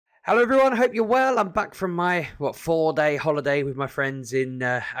Hello everyone, hope you're well. I'm back from my 4-day holiday with my friends in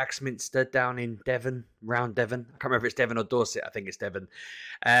Axminster down in Devon, round Devon. I can't remember if it's Devon or Dorset. I think it's Devon.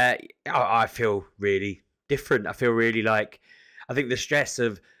 I feel really different. I feel really like I think the stress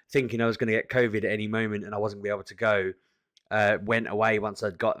of thinking I was going to get COVID at any moment and I wasn't going to be able to go went away once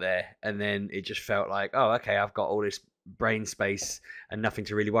I'd got there, and then it just felt like, oh, okay, I've got all this brain space and nothing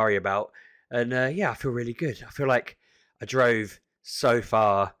to really worry about. And yeah, I feel really good. I feel like I drove so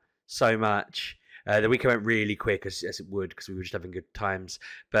far, so much. The weekend went really quick, as it would, because we were just having good times.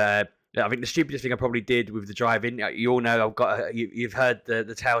 But I think the stupidest thing I probably did with the driving, you all know, you've heard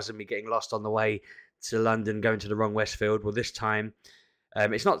the tales of me getting lost on the way to London, going to the wrong Westfield. Well, this time,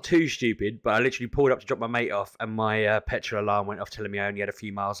 it's not too stupid, but I literally pulled up to drop my mate off, and my petrol alarm went off telling me I only had a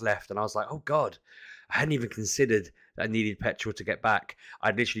few miles left. And I was like, oh God, I hadn't even considered that I needed petrol to get back.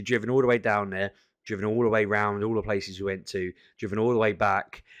 I'd literally driven all the way down there, driven all the way round all the places we went to, driven all the way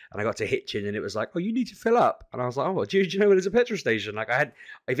back, and I got to Hitchin, and it was like, oh, you need to fill up. And I was like, oh, well, do you know where there's a petrol station? Like,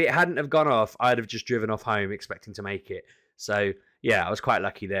 if it hadn't have gone off, I'd have just driven off home expecting to make it. So yeah, I was quite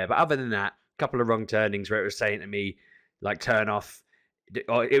lucky there. But other than that, a couple of wrong turnings where it was saying to me, like, turn off,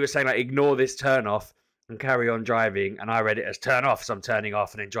 or it was saying, like, ignore this turn off and carry on driving, and I read it as turn off, so I'm turning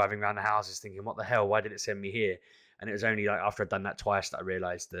off and then driving around the houses thinking, what the hell, why did it send me here? And it was only like after I'd done that twice that I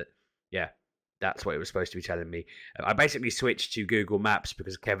realised that, yeah, that's what it was supposed to be telling me. I basically switched to Google Maps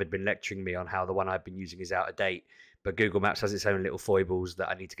because Kev had been lecturing me on how the one I've been using is out of date, but Google Maps has its own little foibles that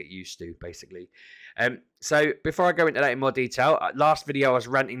I need to get used to, basically. So before I go into that in more detail, last video I was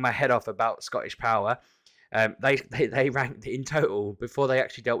ranting my head off about Scottish Power. They rang in total, before they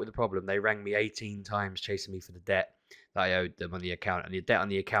actually dealt with the problem, they rang me 18 times chasing me for the debt that I owed them on the account, and the debt on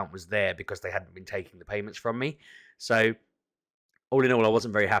the account was there because they hadn't been taking the payments from me. So all in all, I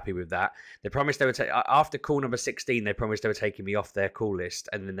wasn't very happy with that. They promised they would take, after call number 16, they promised they were taking me off their call list,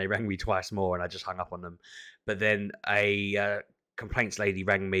 and then they rang me twice more, and I just hung up on them. But then a complaints lady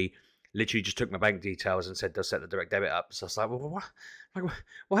rang me, literally just took my bank details and said they'll set the direct debit up. So I was like, well,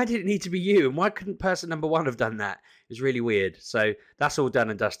 why did it need to be you? And why couldn't person number one have done that? It was really weird. So that's all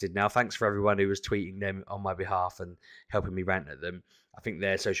done and dusted now. Thanks for everyone who was tweeting them on my behalf and helping me rant at them. I think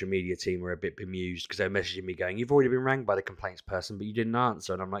their social media team were a bit bemused because they were messaging me going, you've already been rang by the complaints person, but you didn't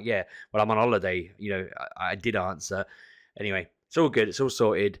answer. And I'm like, yeah, well, I'm on holiday. You know, I did answer. Anyway, it's all good. It's all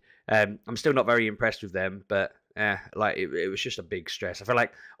sorted. I'm still not very impressed with them, but like it was just a big stress. I feel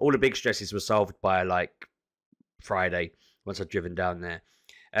like all the big stresses were solved by like Friday once I'd driven down there.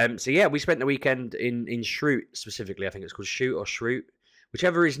 So yeah, we spent the weekend in Shroot specifically. I think it's called Shoot or Shroot,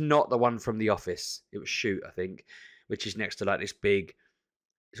 whichever is not the one from The Office. It was Shoot, I think, which is next to like this big,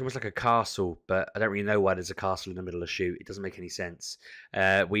 it's almost like a castle, but I don't really know why there's a castle in the middle of Shoot. It doesn't make any sense.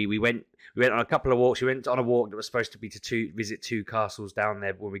 We went on a couple of walks. We went on a walk that was supposed to be to visit two castles down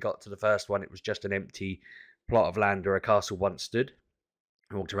there. When we got to the first one, it was just an empty plot of land where a castle once stood.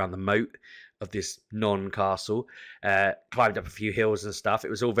 I walked around the moat of this non-castle, climbed up a few hills and stuff. It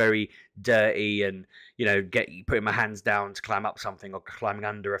was all very dirty and, you know, putting my hands down to climb up something or climbing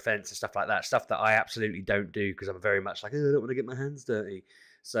under a fence and stuff like that. Stuff that I absolutely don't do because I'm very much like, oh, I don't want to get my hands dirty.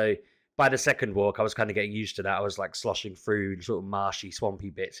 So by the second walk, I was kind of getting used to that. I was like sloshing through sort of marshy, swampy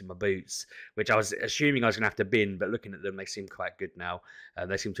bits in my boots, which I was assuming I was going to have to bin, but looking at them, they seem quite good now.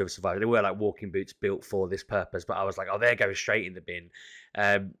 They seem to have survived. They were like walking boots built for this purpose, but I was like, oh, they're going straight in the bin.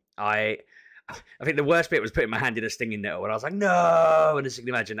 I think the worst bit was putting my hand in a stinging nettle, and I was like, no! And as you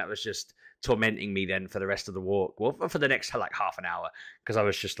can imagine, that was just tormenting me then for the rest of the walk. Well, for the next like half an hour, because I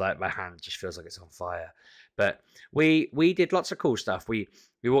was just like, my hand just feels like it's on fire. But we did lots of cool stuff. We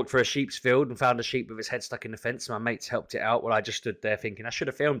walked through a sheep's field and found a sheep with its head stuck in the fence. My mates helped it out. Well, I just stood there thinking, I should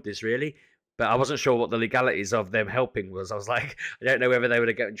have filmed this, really. But I wasn't sure what the legalities of them helping was. I was like, I don't know whether they would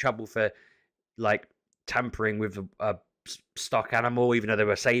have got in trouble for, like, tampering with a stock animal, even though they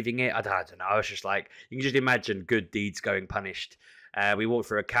were saving it. I don't know. I was just like, you can just imagine good deeds going punished. We walked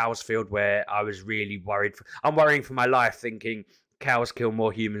through a cow's field where I was really worried. I'm worrying for my life, thinking cows kill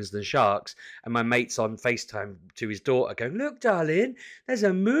more humans than sharks. And my mate's on FaceTime to his daughter going, look, darling, there's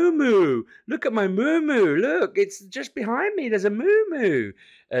a moo-moo. Look at my moo-moo. Look, it's just behind me. There's a moo-moo.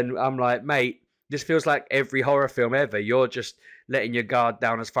 And I'm like, mate, this feels like every horror film ever. You're just letting your guard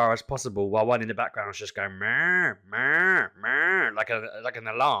down as far as possible while one in the background is just going, meh, meh, meh, like an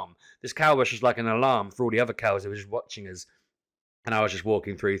alarm. This cow was just like an alarm for all the other cows who were just watching us. And I was just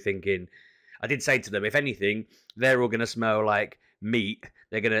walking through thinking, I did say to them, if anything, they're all going to smell like meat.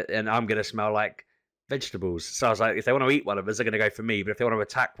 And I'm going to smell like vegetables. So I was like, if they want to eat one of us, they're going to go for me. But if they want to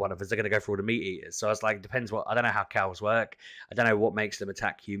attack one of us, they're going to go for all the meat eaters. So I was like, it depends I don't know how cows work. I don't know what makes them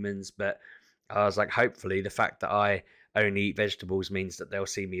attack humans. But I was like, hopefully the fact that I only eat vegetables means that they'll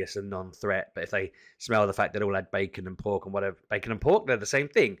see me as a non-threat. But if they smell the fact that I all had bacon and pork and whatever, bacon and pork, they're the same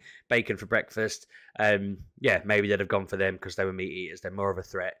thing. Bacon for breakfast. Yeah, maybe they'd have gone for them because they were meat eaters. They're more of a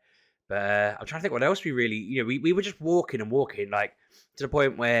threat. But I'm trying to think what else we really, we were just walking and walking, like to the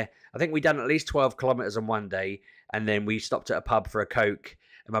point where I think we done at least 12 kilometers on one day. And then we stopped at a pub for a Coke.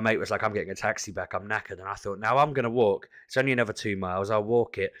 And my mate was like, I'm getting a taxi back. I'm knackered. And I thought, now I'm going to walk. It's only another 2 miles. I'll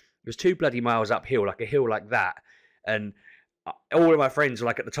walk it. It was 2 bloody miles uphill, like a hill like that. And all of my friends were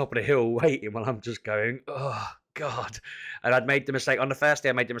like at the top of the hill waiting while I'm just going, oh, God. And I'd made the mistake. On the first day,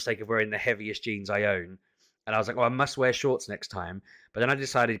 I made the mistake of wearing the heaviest jeans I own. And I was like, well, I must wear shorts next time. But then I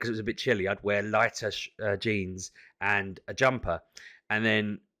decided, because it was a bit chilly, I'd wear lighter jeans and a jumper. And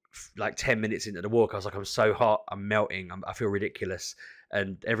then like 10 minutes into the walk, I was like, I'm so hot. I'm melting. I feel ridiculous.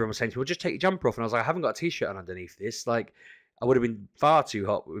 And everyone was saying to me, well, just take your jumper off. And I was like, I haven't got a t-shirt on underneath this. Like, I would have been far too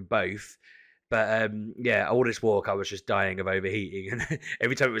hot with both. But yeah, all this walk, I was just dying of overheating. And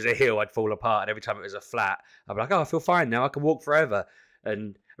every time it was a hill, I'd fall apart. And every time it was a flat, I'd be like, oh, I feel fine now. I can walk forever.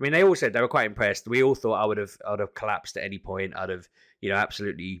 And I mean, they all said they were quite impressed. We all thought I would have collapsed at any point. I'd have,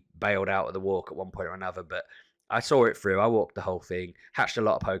 absolutely bailed out of the walk at one point or another. But I saw it through. I walked the whole thing. Hatched a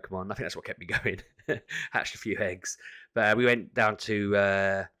lot of Pokemon. I think that's what kept me going. Hatched a few eggs. But we went down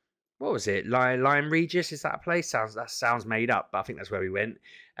to what was it? Lyme Regis, is that a place? That sounds made up, but I think that's where we went.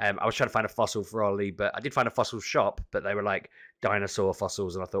 I was trying to find a fossil for Ollie, but I did find a fossil shop, but they were like dinosaur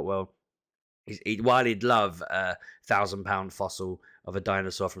fossils, and I thought, well, while he'd love a £1,000 fossil of a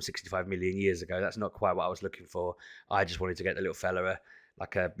dinosaur from 65 million years ago, that's not quite what I was looking for. I just wanted to get the little fella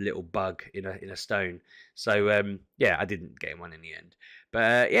like a little bug in a stone. So yeah, I didn't get him one in the end.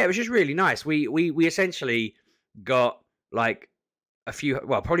 But yeah, it was just really nice. We essentially got like a few,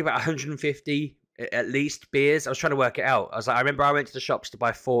 well, probably about 150 at least beers. I was trying to work it out. I was like, I remember I went to the shops to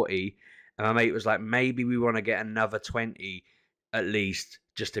buy 40, and my mate was like, maybe we want to get another 20 at least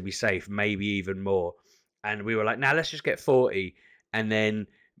just to be safe, maybe even more. And we were like, now let's just get 40, and then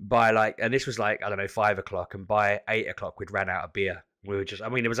by and this was like, I don't know, 5 o'clock, and by 8 o'clock we'd ran out of beer. We were just, I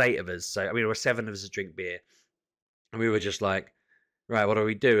mean, there was 8 of us, so I mean, there were 7 of us to drink beer, and we were just like, right, what do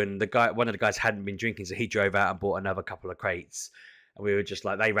we do? And one of the guys hadn't been drinking, so he drove out and bought another couple of crates. And we were just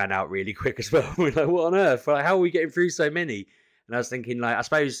like, they ran out really quick as well. We were like, what on earth? Like, how are we getting through so many? And I was thinking, like, I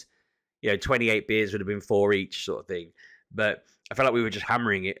suppose, 28 beers would have been 4 each sort of thing. But I felt like we were just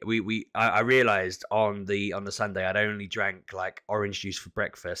hammering it. I realized on the Sunday I'd only drank like orange juice for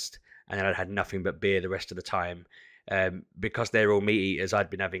breakfast, and then I'd had nothing but beer the rest of the time. Because they're all meat eaters, I'd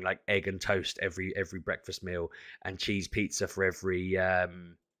been having like egg and toast every breakfast meal, and cheese pizza for every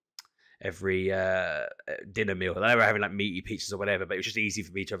dinner meal. They were having like meaty pizzas or whatever, but it was just easy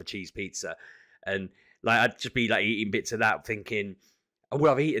for me to have a cheese pizza. And like, I'd just be like eating bits of that, thinking, all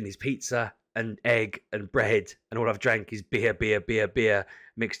I've eaten is pizza and egg and bread, and all I've drank is beer.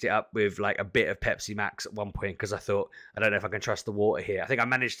 Mixed it up with like a bit of Pepsi Max at one point, because I thought, I don't know if I can trust the water here. I think I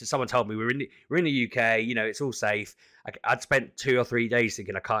managed to, someone told me we're in the UK, it's all safe. I'd spent 2 or 3 days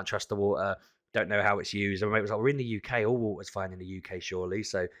thinking I can't trust the water, don't know how it's used. And my mate was like, we're in the UK, all water's fine in the UK surely.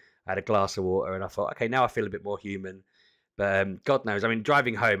 So I had a glass of water, and I thought, okay, now I feel a bit more human. But God knows, I mean,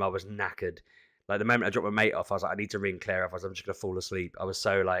 driving home, I was knackered. Like, the moment I dropped my mate off, I was like, I need to ring Claire off. I'm just going to fall asleep. I was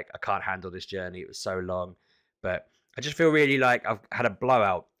so like, I can't handle this journey. It was so long. But I just feel really like I've had a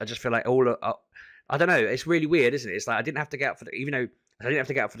blowout. I just feel like I don't know. It's really weird, isn't it? It's like I didn't have to get out even though I didn't have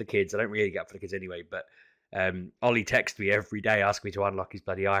to get out for the kids. I don't really get out for the kids anyway. But Ollie texted me every day asking me to unlock his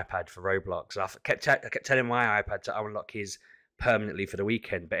bloody iPad for Roblox. And I kept telling my iPad to unlock his permanently for the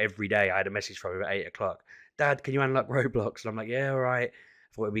weekend. But every day I had a message from him at 8 o'clock. Dad, can you unlock Roblox? And I'm like, yeah, all right.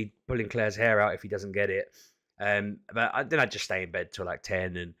 I thought it'd be pulling Claire's hair out if he doesn't get it. But then I'd just stay in bed till like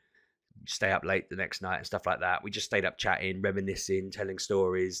 10 and stay up late the next night and stuff like that. We just stayed up chatting, reminiscing, telling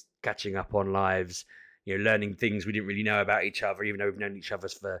stories, catching up on lives, learning things we didn't really know about each other, even though we've known each other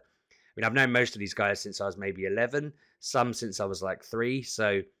I've known most of these guys since I was maybe 11, some since I was like 3.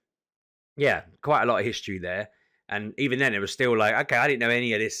 So yeah, quite a lot of history there. And even then, it was still like, okay, I didn't know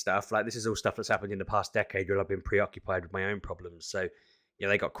any of this stuff. Like, this is all stuff that's happened in the past decade where I've been preoccupied with my own problems. So,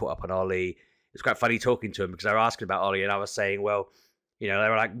 they got caught up on Ollie. It was quite funny talking to him because they were asking about Ollie, and I was saying, well, they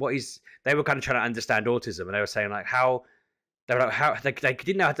were like, they were kind of trying to understand autism, and they were saying like, they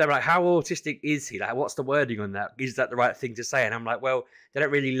didn't know, they were like, how autistic is he? Like, what's the wording on that? Is that the right thing to say? And I'm like, well, they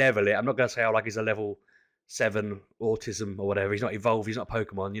don't really level it. I'm not going to say, like, he's a level 7 autism or whatever. He's not evolved. He's not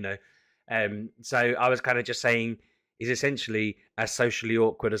Pokemon, So I was kind of just saying he's essentially as socially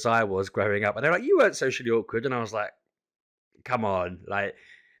awkward as I was growing up. And they're like, you weren't socially awkward. And I was like, come on. Like,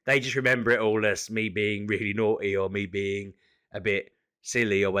 they just remember it all as me being really naughty or me being a bit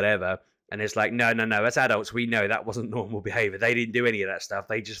silly or whatever. And it's like, no, no, no. As adults, we know that wasn't normal behavior. They didn't do any of that stuff.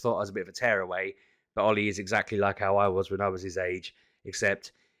 They just thought I was a bit of a tearaway. But Ollie is exactly like how I was when I was his age,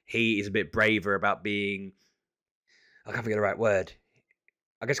 except he is a bit braver about being. I can't think of the right word.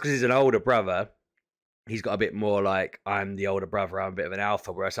 I guess because he's an older brother, he's got a bit more like, I'm the older brother, I'm a bit of an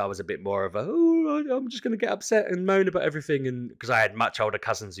alpha, whereas I was a bit more of a, oh, I'm just going to get upset and moan about everything. And because I had much older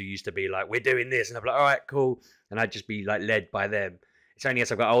cousins who used to be like, we're doing this. And I'd be like, all right, cool. And I'd just be like led by them. It's only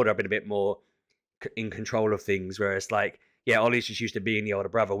as I've got older, I've been a bit more in control of things, where it's like, yeah, Ollie's just used to being the older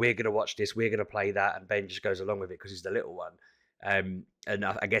brother. We're going to watch this, we're going to play that. And Ben just goes along with it because he's the little one. And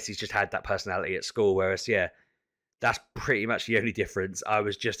I guess he's just had that personality at school, whereas, yeah, that's pretty much the only difference. I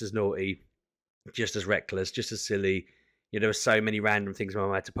was just as naughty, just as reckless, just as silly. You know, there were so many random things my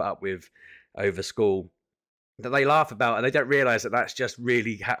mum had to put up with over school that they laugh about, and they don't realise that that's just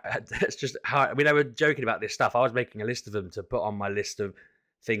really, that's just how, I mean, they were joking about this stuff. I was making a list of them to put on my list of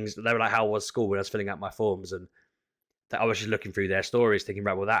things. They were like, how was school, when I was filling out my forms, and that I was just looking through their stories thinking,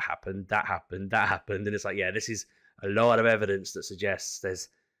 right, well, that happened, that happened, that happened. And it's like, yeah, this is a lot of evidence that suggests there's,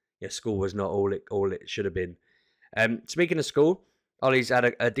 yeah, school was not all it should have been. Speaking of school, Ollie's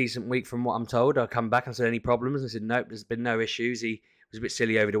had a decent week from what I'm told. I come back and said, any problems? I said, nope, there's been no issues. He was a bit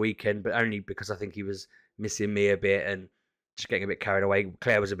silly over the weekend, but only because I think he was missing me a bit and just getting a bit carried away.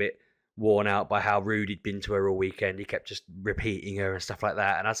 Claire was a bit worn out by how rude he'd been to her all weekend. He kept just repeating her and stuff like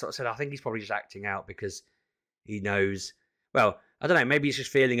that. And I sort of said, I think he's probably just acting out because he knows, well, I don't know, maybe he's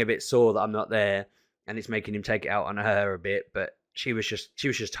just feeling a bit sore that I'm not there and it's making him take it out on her a bit. But she was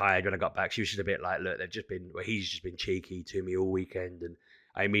just tired when I got back. She was just a bit like, look, he's just been cheeky to me all weekend. And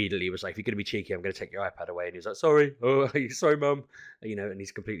I immediately was like, if you're going to be cheeky, I'm going to take your iPad away. And he was like, sorry, sorry, mum. You know, and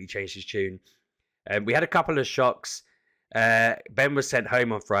he's completely changed his tune. We had a couple of shocks. Ben was sent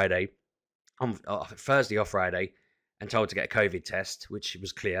home on Friday, on Thursday or Friday, and told to get a COVID test, which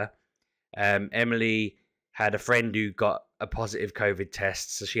was clear. Emily had a friend who got a positive COVID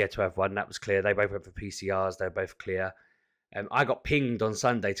test, so she had to have one. That was clear. They both went for PCRs. They were both clear. I got pinged on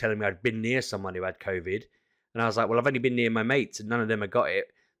Sunday telling me I'd been near someone who had COVID. And I was like, well, I've only been near my mates and none of them have got it.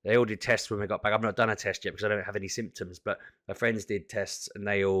 They all did tests when we got back. I've not done a test yet because I don't have any symptoms, but my friends did tests and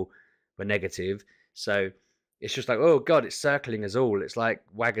they all were negative. So it's just like, oh God, it's circling us all. It's like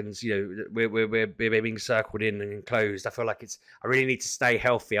wagons, you know, we're being circled in and enclosed. I feel like I really need to stay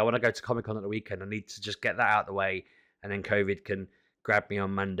healthy. I want to go to Comic-Con at the weekend. I need to just get that out of the way. And then COVID can grab me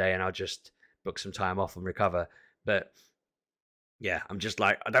on Monday and I'll just book some time off and recover. But yeah, I'm just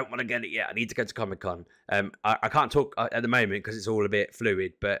like, I don't want to get it yet. I need to go to Comic-Con. I can't talk at the moment because it's all a bit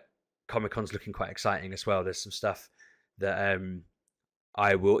fluid, but Comic-Con's looking quite exciting as well. There's some stuff that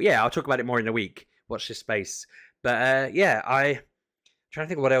I'll talk about it more in a week. Watch this space. But I'm trying to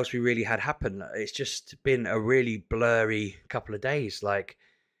think of what else we really had happen. It's just been a really blurry couple of days. Like,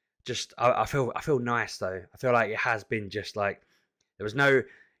 just I feel nice though. I feel like it has been just like there was no.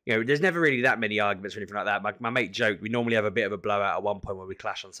 You know, there's never really that many arguments or anything like that. My mate joked we normally have a bit of a blowout at one point where we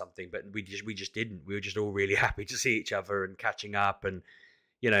clash on something, but we just didn't. We were just all really happy to see each other and catching up. And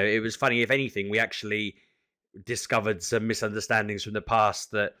you know, it was funny. If anything, we actually discovered some misunderstandings from the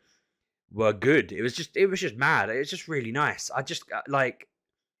past that were good. It was just mad. It was just really nice. I just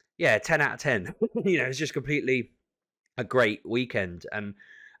 10 out of 10. You know, it's just completely a great weekend. And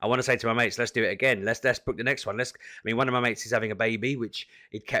I want to say to my mates, let's do it again. Let's book the next one. One of my mates is having a baby, which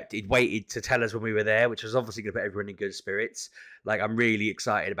he'd waited to tell us when we were there, which was obviously going to put everyone in good spirits. Like, I'm really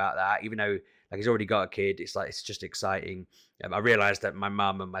excited about that, even though like he's already got a kid. It's like, it's just exciting. I realised that my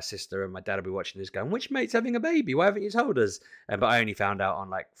mum and my sister and my dad will be watching this going, which mate's having a baby? Why haven't you told us? But I only found out on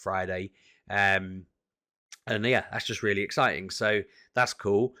like Friday. And yeah, that's just really exciting. So that's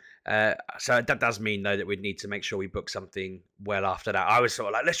cool. So that does mean though that we'd need to make sure we book something well after that. I was sort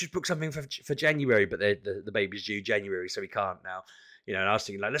of like, let's just book something for January, but the baby's due January, so we can't now. You know, and I was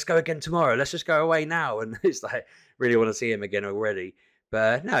thinking like, let's go again tomorrow. Let's just go away now. And it's like, really want to see him again already.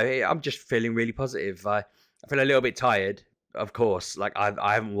 But no, I'm just feeling really positive. I feel a little bit tired, of course. Like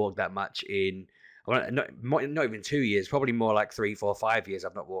I haven't walked that much in, not even 2 years, probably more like 3, 4, 5 years.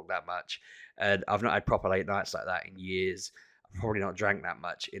 I've not walked that much, and I've not had proper late nights like that in years. I've probably not drank that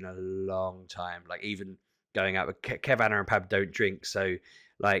much in a long time. Like even going out with Kev, Anna, and Pab don't drink, so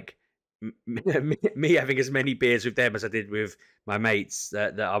like me having as many beers with them as I did with my mates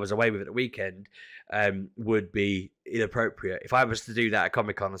that I was away with at the weekend would be inappropriate. If I was to do that at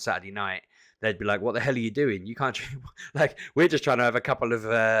Comic-Con on Saturday night, they'd be like, what the hell are you doing? You can't drink. Like, we're just trying to have a couple of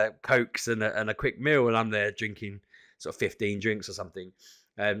Cokes and a quick meal, and I'm there drinking sort of 15 drinks or something.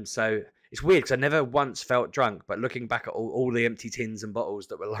 So it's weird because I never once felt drunk, but looking back at all the empty tins and bottles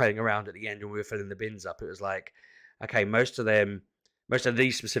that were lying around at the end when we were filling the bins up, it was like, okay, most of most of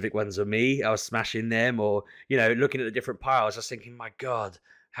these specific ones are me. I was smashing them, or looking at the different piles. I was thinking, my God,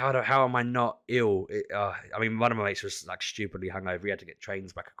 how am I not ill? I mean, one of my mates was like stupidly hungover. He had to get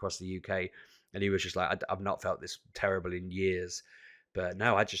trains back across the UK, and he was just like, I've not felt this terrible in years. But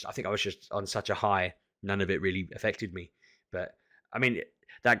no, I think I was just on such a high. None of it really affected me. But I mean,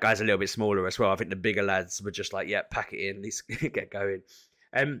 that guy's a little bit smaller as well. I think the bigger lads were just like, yeah, pack it in, let's get going.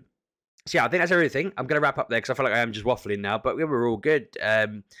 So yeah, I think that's everything. I'm going to wrap up there because I feel like I am just waffling now. But we were all good.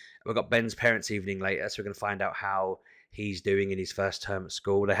 We've got Ben's parents' evening later, so we're going to find out how he's doing in his first term at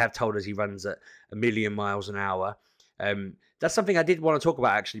school. They have told us he runs at 1,000,000 miles an hour. That's something I did want to talk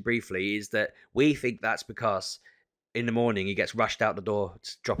about actually briefly, is that we think that's because in the morning he gets rushed out the door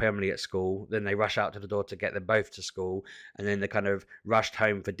to drop Emily at school. Then they rush out to the door to get them both to school. And then they're kind of rushed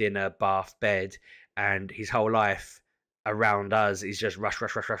home for dinner, bath, bed. And his whole life around us is just rush,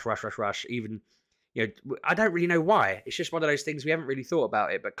 rush, rush, rush, rush, rush, rush. Even, I don't really know why. It's just one of those things, we haven't really thought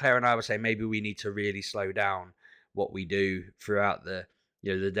about it. But Claire and I were saying maybe we need to really slow down what we do throughout the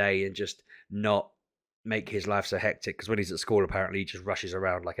day, and just not make his life so hectic. Because when he's at school, apparently he just rushes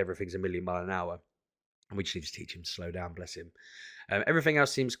around like everything's 1,000,000 miles an hour. And we just need to teach him to slow down, bless him. Everything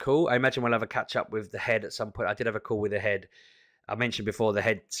else seems cool. I imagine we'll have a catch up with the head at some point. I did have a call with the head. I mentioned before, the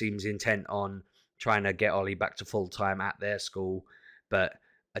head seems intent on trying to get Ollie back to full time at their school. But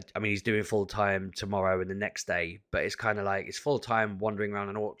I mean, he's doing full time tomorrow and the next day. But it's kind of like, it's full time wandering around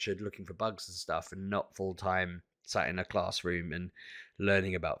an orchard looking for bugs and stuff, and not full time sat in a classroom and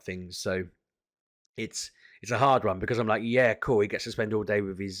learning about things. So it's a hard one, because I'm like, yeah, cool. He gets to spend all day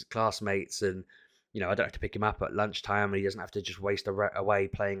with his classmates, and I don't have to pick him up at lunchtime, and he doesn't have to just waste away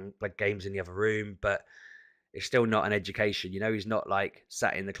playing like games in the other room. But it's still not an education. He's not like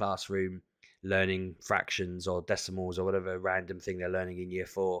sat in the classroom learning fractions or decimals or whatever random thing they're learning in year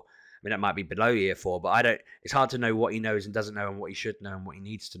 4. I mean, that might be below year 4, but it's hard to know what he knows and doesn't know, and what he should know and what he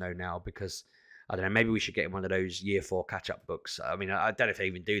needs to know now, because I don't know, maybe we should get him one of those year 4 catch-up books. I mean, I don't know if they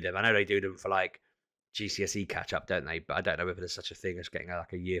even do them. I know they do them for like GCSE catch-up, don't they? But I don't know whether there's such a thing as getting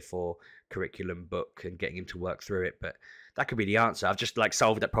like a year 4 curriculum book and getting him to work through it. But that could be the answer. I've just like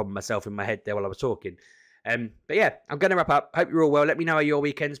solved that problem myself in my head there while I was talking. But yeah, I'm going to wrap up. Hope you're all well. Let me know how your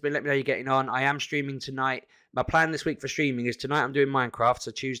weekend's been. Let me know how you're getting on. I am streaming tonight. My plan this week for streaming is tonight I'm doing Minecraft.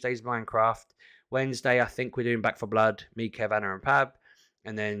 So Tuesday's Minecraft. Wednesday, I think we're doing Back for Blood. Me, Kev, Anna, and Pab.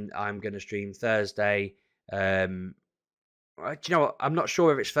 And then I'm going to stream Thursday. Do you know what? I'm not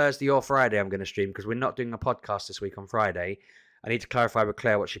sure if it's Thursday or Friday I'm going to stream, because we're not doing a podcast this week on Friday. I need to clarify with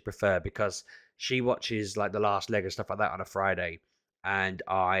Claire what she prefers, because she watches like The Last Leg and stuff like that on a Friday. And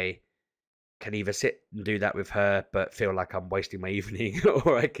I can either sit and do that with her but feel like I'm wasting my evening,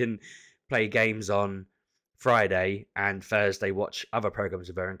 or I can play games on Friday and Thursday watch other programs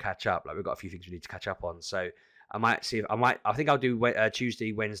with her and catch up. Like, we've got a few things we need to catch up on. So I think I'll do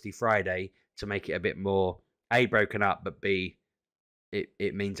Tuesday, Wednesday, Friday to make it a bit more A, broken up, but B,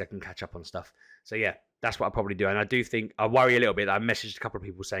 it means I can catch up on stuff. So yeah, that's what I'll probably do. And I do think, I worry a little bit that I messaged a couple of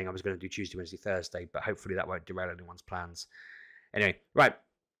people saying I was going to do Tuesday, Wednesday, Thursday, but hopefully that won't derail anyone's plans. Anyway, right,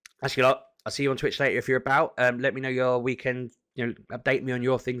 that's your lot. I'll see you on Twitch later if you're about. Let me know your weekend, update me on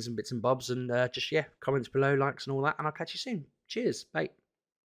your things and bits and bobs, and just, comments below, likes and all that, and I'll catch you soon. Cheers, bye.